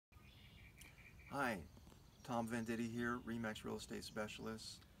Hi, Tom Venditti here, Remax Real Estate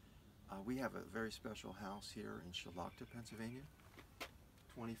Specialist. We have a very special house here in Shelocta, Pennsylvania,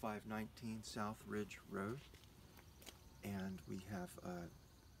 2519 South Ridge Road. And we have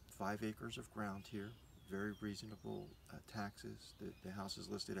 5 acres of ground here, very reasonable taxes. The house is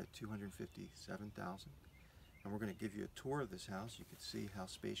listed at $257,000. And we're going to give you a tour of this house. You can see how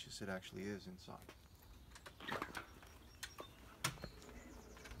spacious it actually is inside.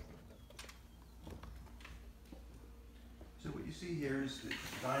 So what you see here is the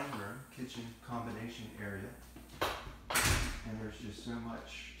dining room, kitchen combination area, and there's just so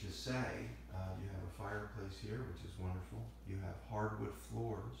much to say. You have a fireplace here, which is wonderful. You have hardwood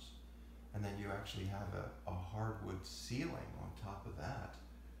floors, and then you actually have a hardwood ceiling on top of that,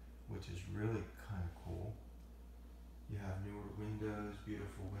 which is really kind of cool. You have newer windows,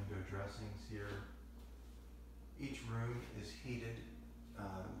 beautiful window dressings here. Each room is heated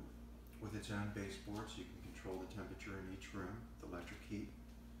with its own baseboard, so you can control the temperature in each room with electric heat.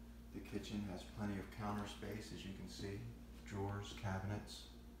 The kitchen has plenty of counter space, as you can see. Drawers,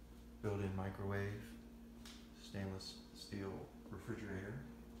 cabinets, built-in microwave, stainless steel refrigerator.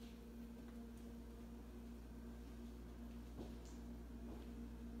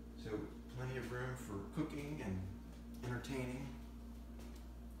 So plenty of room for cooking and entertaining,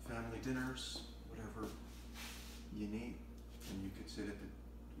 family dinners, whatever you need. And you could sit at the,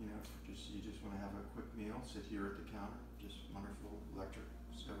 you just want to have a quick meal, sit here at the counter. Just wonderful,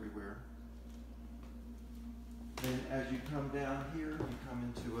 electrics everywhere. Then as you come down here, you come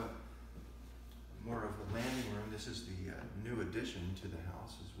into a more of a landing room. This is the new addition to the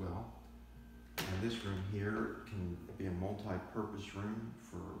house as well. And this room here can be a multi-purpose room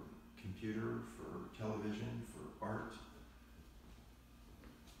for computer, for television, for art,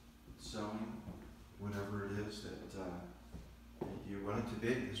 sewing, whatever it is that you want it to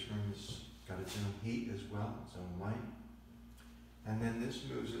be. This room has got its own heat as well, its own light. And then this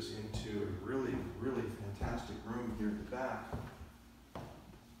moves us into a really, really fantastic room here at the back,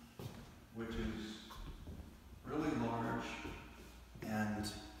 which is really large and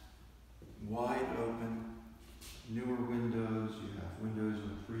wide open, newer windows. You have windows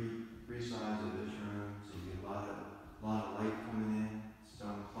on three sides of this room, so you get a lot of light coming in.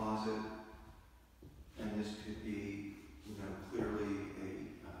 Stone closet, and this could be, clearly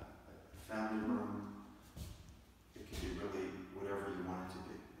a family room. It could be really whatever you want it to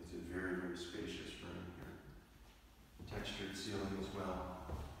be. It's a very, very spacious room here. Textured ceiling as well.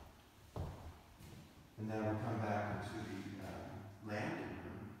 And then we'll come back into the landing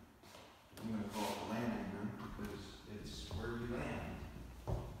room. I'm going to call it the landing room because it's where you land.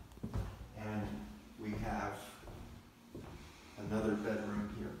 And we have another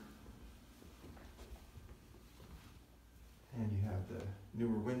bedroom here. And you have the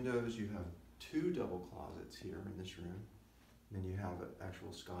newer windows. You have 2 double closets here in this room. And then you have an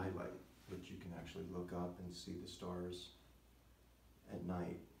actual skylight, which you can actually look up and see the stars at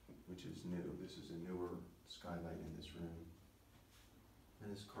night, which is new. This is a newer skylight in this room.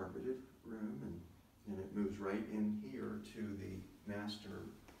 And this carpeted room, and it moves right in here to the master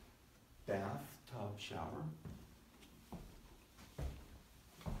bathtub shower.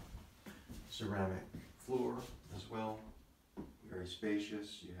 Ceramic floor as well, very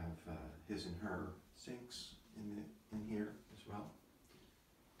spacious. You have his and her sinks in here as well.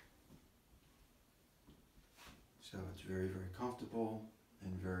 So it's very, very comfortable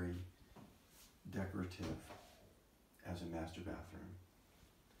and very decorative as a master bathroom.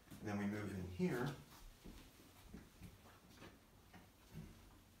 And then we move in here.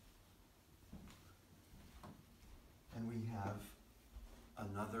 And we have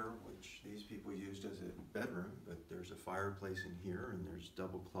another, which these people used as a bedroom, but there's a fireplace in here and there's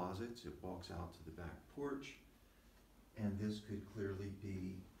double closets. It walks out to the back porch. And this could clearly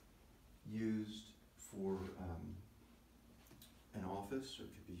be used for an office, or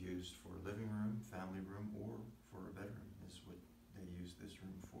it could be used for a living room, family room, or for a bedroom is what they use this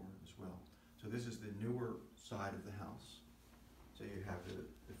room for as well. So this is the newer side of the house. So you have the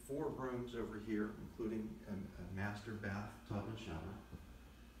 4 rooms over here, including a master bath, tub, and shower.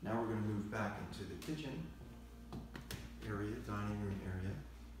 Now we're going to move back into the kitchen area, dining room area.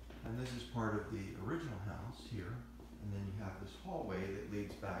 And this is part of the original house here. And then you have this hallway that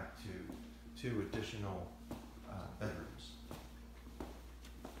leads back to 2 additional bedrooms.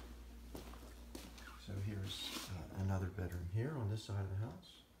 So here's another bedroom here on this side of the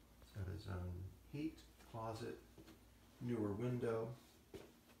house. It's got its own heat, closet, newer window,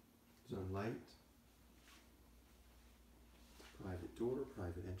 its own light, private door,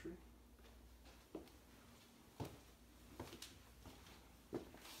 private entry.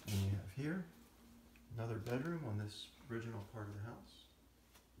 And you have here Another bedroom on this original part of the house.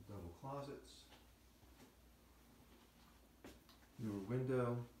 Double closets. Newer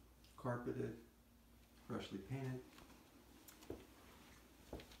window, carpeted, freshly painted.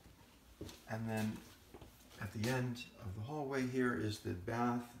 And then at the end of the hallway here is the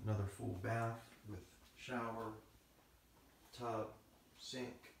bath, another full bath with shower, tub,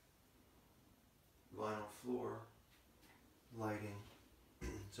 sink, vinyl floor, lighting,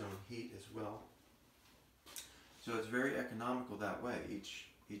 its own heat as well. So it's very economical that way. Each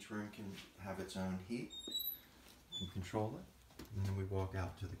room can have its own heat and control it. And then we walk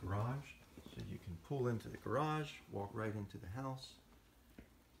out to the garage. So you can pull into the garage, walk right into the house.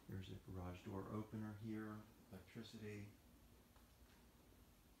 There's a garage door opener here, electricity,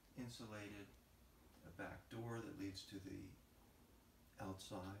 insulated, a back door that leads to the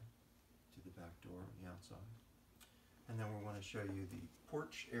outside, to the back door on the outside. And then we want to show you the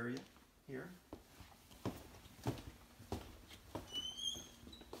porch area here.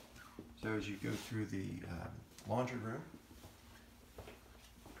 So as you go through the laundry room,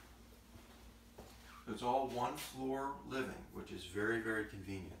 it's all one floor living, which is very, very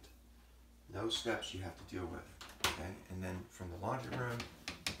convenient. No steps you have to deal with, okay? And then from the laundry room,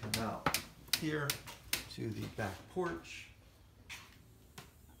 come out here to the back porch,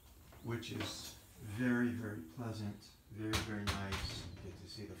 which is very, very pleasant, very, very nice. You get to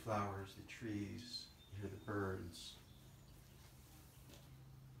see the flowers, the trees, you hear the birds.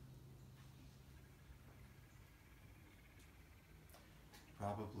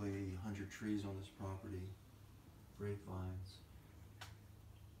 Probably 100 trees on this property, grapevines.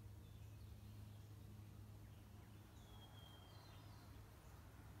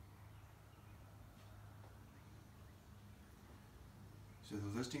 So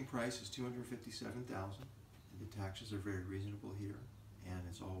the listing price is $257,000. The taxes are very reasonable here, and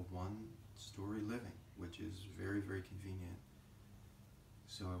it's all one-story living, which is very, very convenient.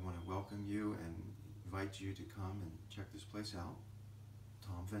 So I want to welcome you and invite you to come and check this place out.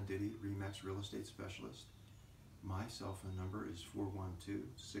 Tom Venditti, RE/MAX Real Estate Specialist. My cell phone number is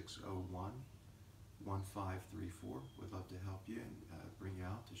 412-601-1534. Would love to help you and bring you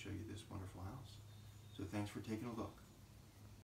out to show you this wonderful house. So thanks for taking a look.